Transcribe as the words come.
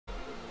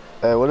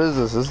Hey, what is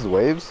this? This is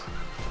waves?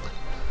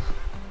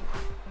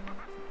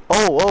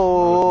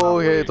 Oh,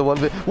 okay, the one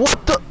bit.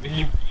 What the?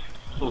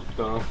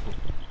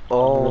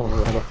 Oh.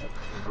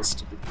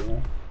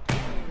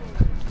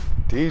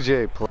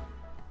 DJ play.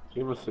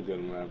 Give us a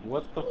good map.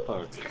 What the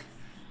fuck?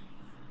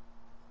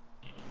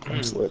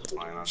 I'm slipped.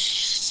 Why not?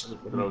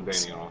 Throw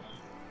Danny off.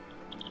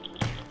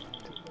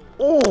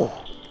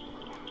 Oh!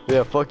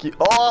 Yeah, fuck you.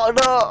 Oh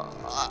no!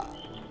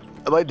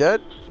 Am I dead?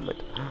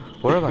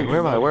 Where am I? Where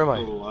am I? Where am I?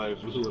 Alive,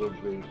 little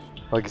bitch.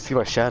 Oh, I can see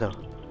my shadow.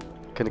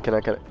 Can I?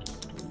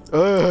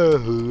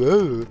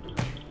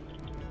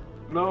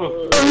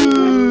 No!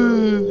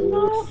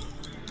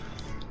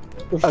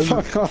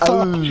 Fuck off!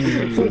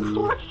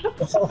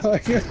 I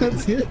can't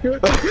see you.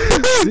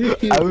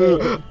 I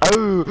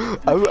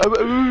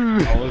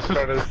was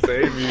trying to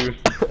save you.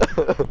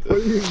 What do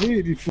you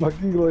mean? You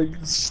fucking like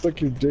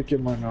stuck your dick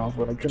in my mouth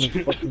when I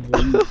couldn't fucking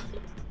leave.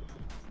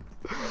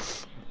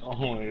 Oh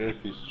my god,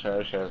 these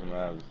trash ass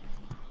maps.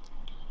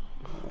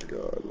 Oh my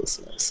god,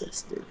 listen, I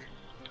sucks dick.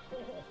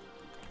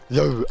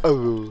 Yo,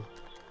 oh.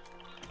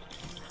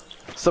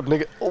 What's up,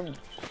 nigga? Oh.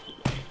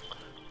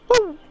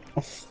 Woo.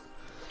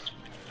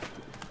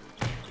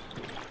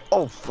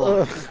 Oh,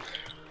 fuck.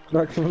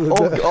 Back from the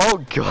dead. Oh,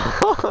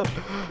 god.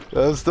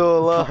 I'm still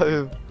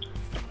alive.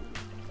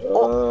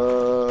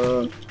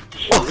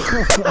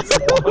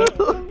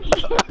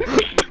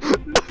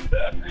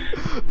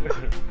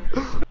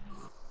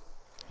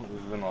 This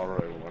is an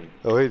alright one.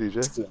 Oh, hey,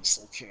 DJ.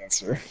 Still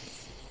cancer.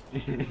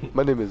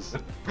 My name is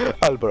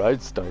Albert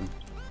Einstein.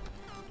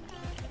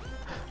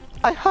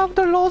 I have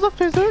the laws of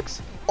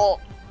physics. Oh.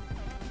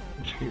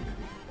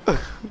 You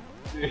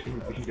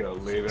gotta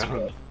lay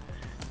down.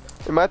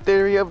 In my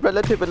theory of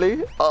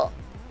relativity. Oh.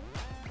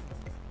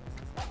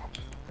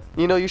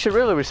 You know, you should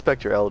really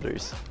respect your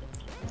elders.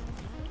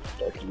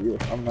 Fuck you.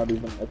 I'm not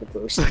even like a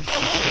person.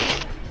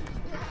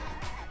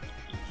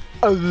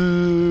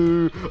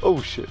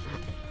 Oh shit.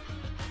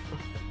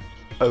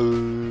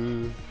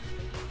 Oh.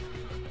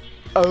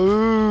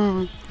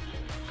 Oh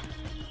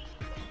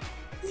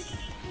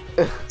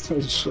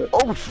shit.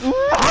 Oh.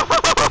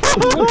 I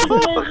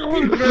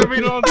was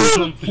grabbing onto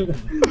something.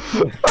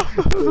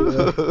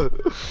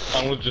 I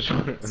was just.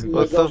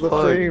 What the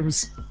fuck?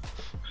 Frames.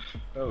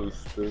 That was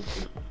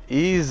stupid.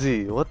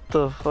 Easy. What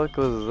the fuck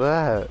was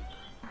that?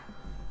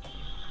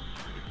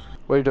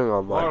 What are you doing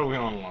online? Why are we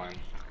online?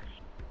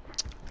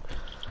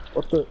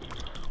 What the?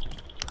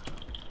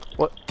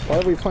 What? Why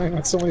are we playing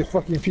with so many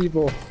fucking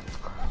people?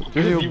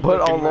 You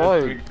put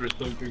online. For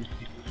something.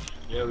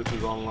 Yeah, this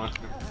is online.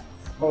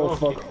 Oh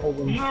fuck,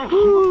 hold on.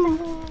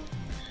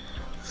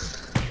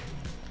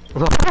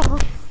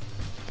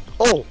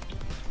 Oh!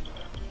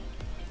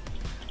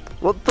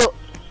 What the?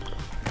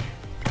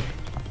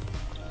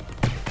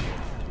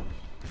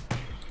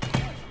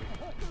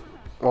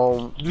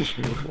 Fucking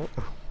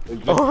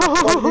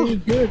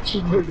bitch!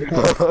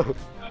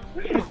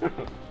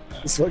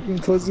 This fucking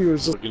pussy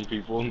was just. Fucking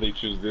people and they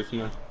choose this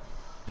man.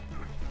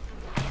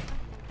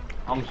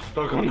 I'm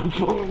stuck on the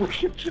phone.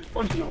 Look at this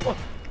fucking one.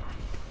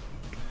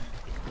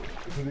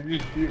 Did you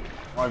see?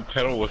 My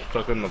pedal was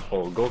stuck on the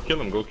pole. Go kill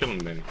him,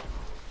 Manny.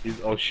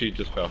 He's. Oh shit,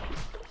 just fell.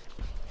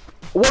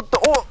 What the?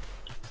 Oh!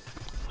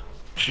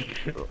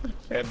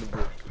 Had the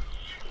book.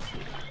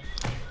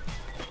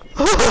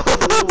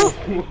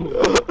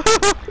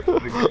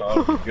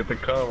 Get the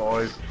cover,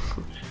 always.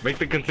 Make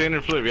the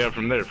container flip, yeah,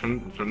 from there,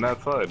 from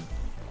that side.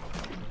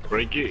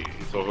 Break it,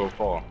 so he'll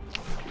fall.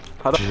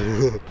 How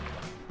do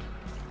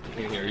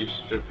Are you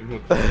stripping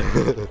with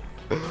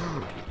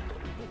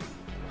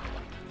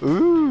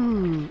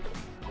Ooh!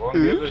 Go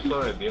on the other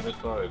side,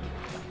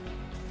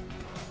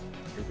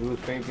 You do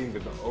the same thing,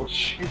 but oh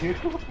shit.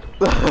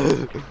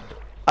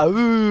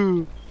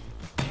 Ooh!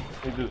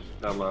 It just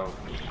that loud.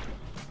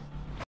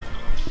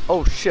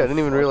 Oh shit, I didn't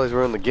even realize we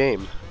were in the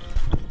game.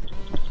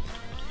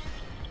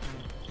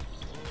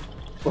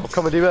 Oh,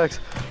 come on, D-Max.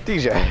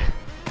 DJ.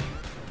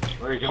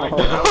 Wait, can I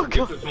get out?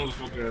 Get this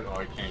motherfucker. Oh,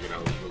 I can't get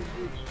out.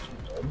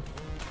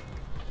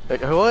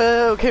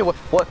 Okay,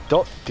 what?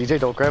 Don't, DJ,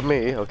 don't grab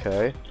me,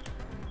 okay.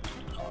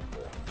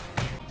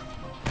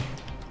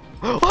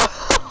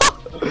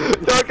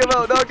 Knock him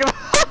out!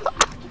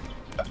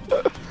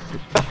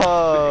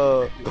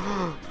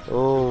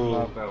 Oh.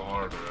 Not that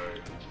hard,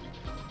 right?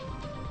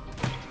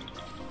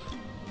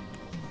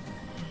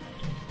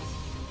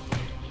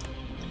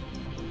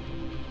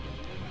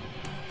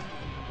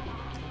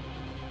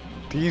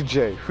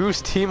 DJ,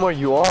 whose team are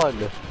you on?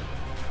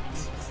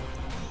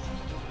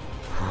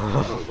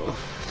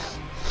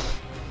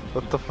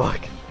 What the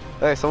fuck?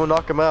 Hey, someone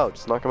knock him out.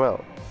 Just knock him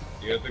out.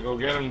 You have to go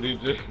get him,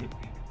 DJ.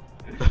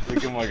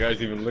 Look at my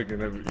guys even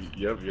looking at me.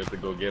 Yep, you have to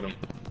go get him.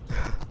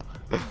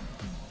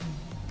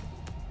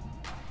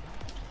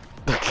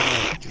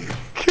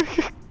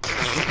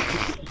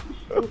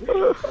 I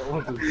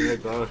want to see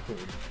that dog.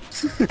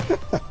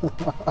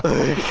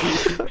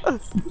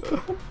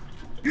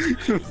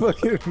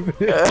 Fucking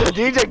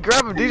DJ,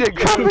 grab him! DJ,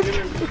 grab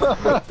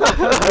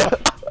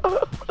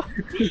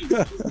him!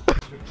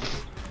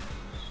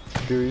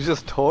 dude, he's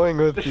just toying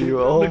with you.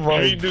 Oh the my.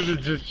 green dude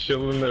is just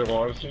chilling there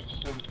watching.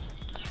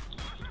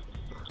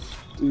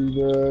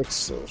 Dude, that's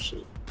so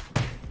shit.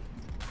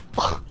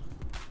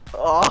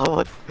 Oh,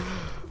 what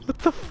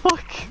the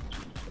fuck?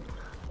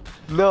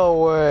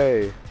 No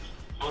way.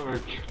 Fuck.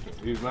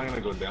 He's not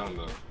gonna go down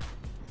though.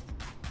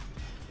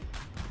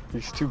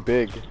 He's too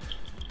big.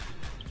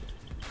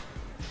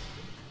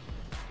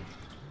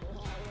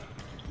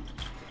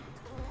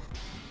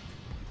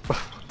 What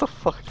the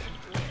fuck?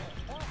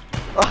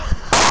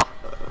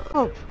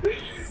 Oh.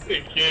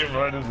 It came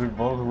right as we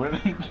both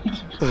went.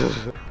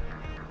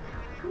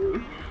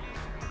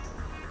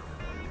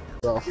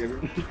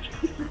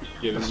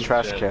 This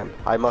trash can.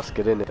 I must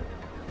get in it.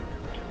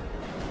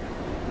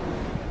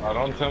 Oh,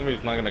 don't tell me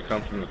it's not gonna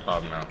come from the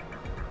top now.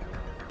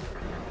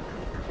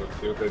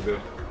 Let's see what they do.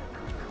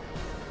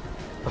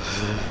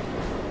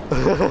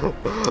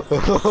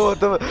 What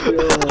the?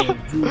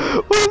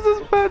 What is this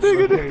fat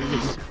nigga doing?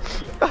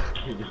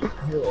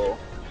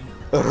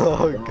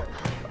 Oh, God.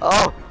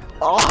 Oh,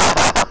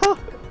 oh.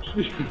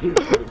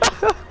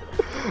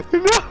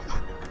 No.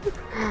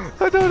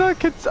 I don't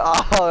consent.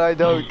 Oh, I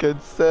don't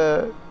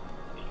consent.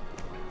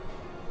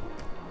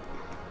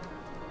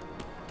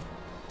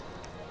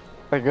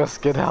 I guess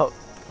get out.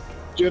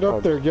 Get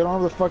up there, get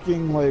on the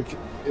fucking, like, yeah,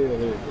 there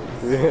you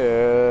go.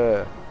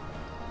 Yeah.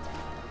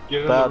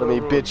 Get Battle me,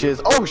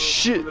 bitches. Oh,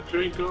 shit.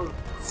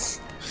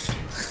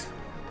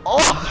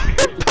 Oh,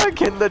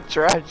 back in the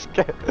trash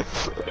can.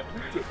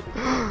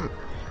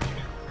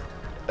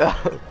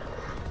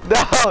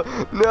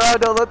 No,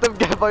 don't let them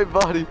get my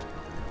body.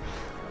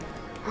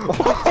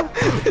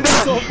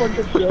 It's so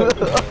fucking good.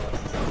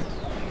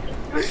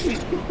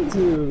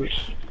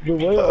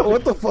 Dude,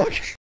 what the fuck?